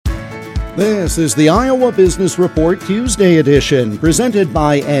This is the Iowa Business Report Tuesday edition, presented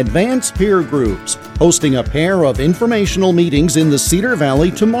by Advanced Peer Groups, hosting a pair of informational meetings in the Cedar Valley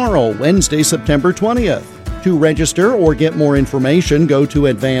tomorrow, Wednesday, September 20th. To register or get more information, go to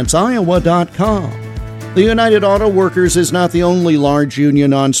advanceiowa.com. The United Auto Workers is not the only large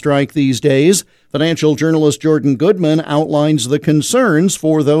union on strike these days. Financial journalist Jordan Goodman outlines the concerns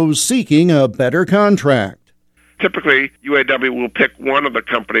for those seeking a better contract. Typically, UAW will pick one of the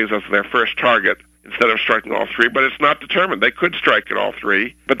companies as their first target instead of striking all three, but it's not determined. They could strike at all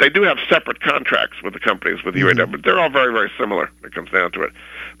three, but they do have separate contracts with the companies with UAW. They're all very, very similar when it comes down to it.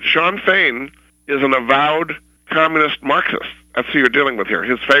 Sean Fain is an avowed communist Marxist. That's who you're dealing with here.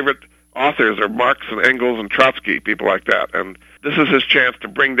 His favorite authors are Marx and Engels and Trotsky, people like that, and this is his chance to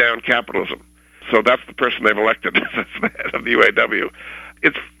bring down capitalism. So that's the person they've elected as the head of the UAW.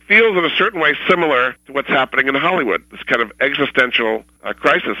 It feels in a certain way similar to what's happening in Hollywood, this kind of existential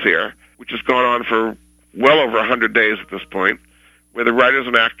crisis here, which has gone on for well over 100 days at this point, where the writers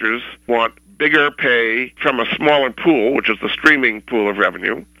and actors want bigger pay from a smaller pool, which is the streaming pool of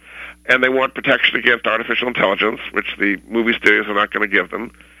revenue, and they want protection against artificial intelligence, which the movie studios are not going to give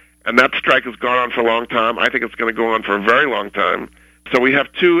them. And that strike has gone on for a long time. I think it's going to go on for a very long time. So we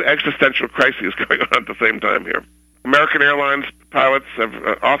have two existential crises going on at the same time here. American Airlines pilots have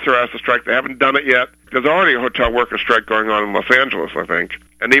authorized the strike. They haven't done it yet. There's already a hotel worker strike going on in Los Angeles, I think.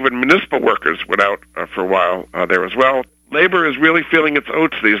 And even municipal workers went out for a while there as well. Labor is really feeling its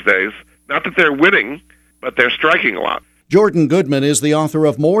oats these days. Not that they're winning, but they're striking a lot. Jordan Goodman is the author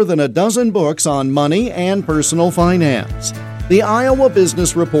of more than a dozen books on money and personal finance. The Iowa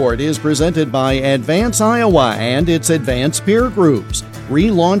Business Report is presented by Advance Iowa and its Advanced Peer Groups,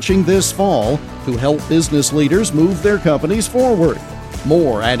 relaunching this fall to help business leaders move their companies forward.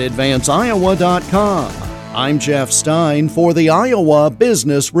 More at advanceiowa.com. I'm Jeff Stein for the Iowa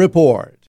Business Report.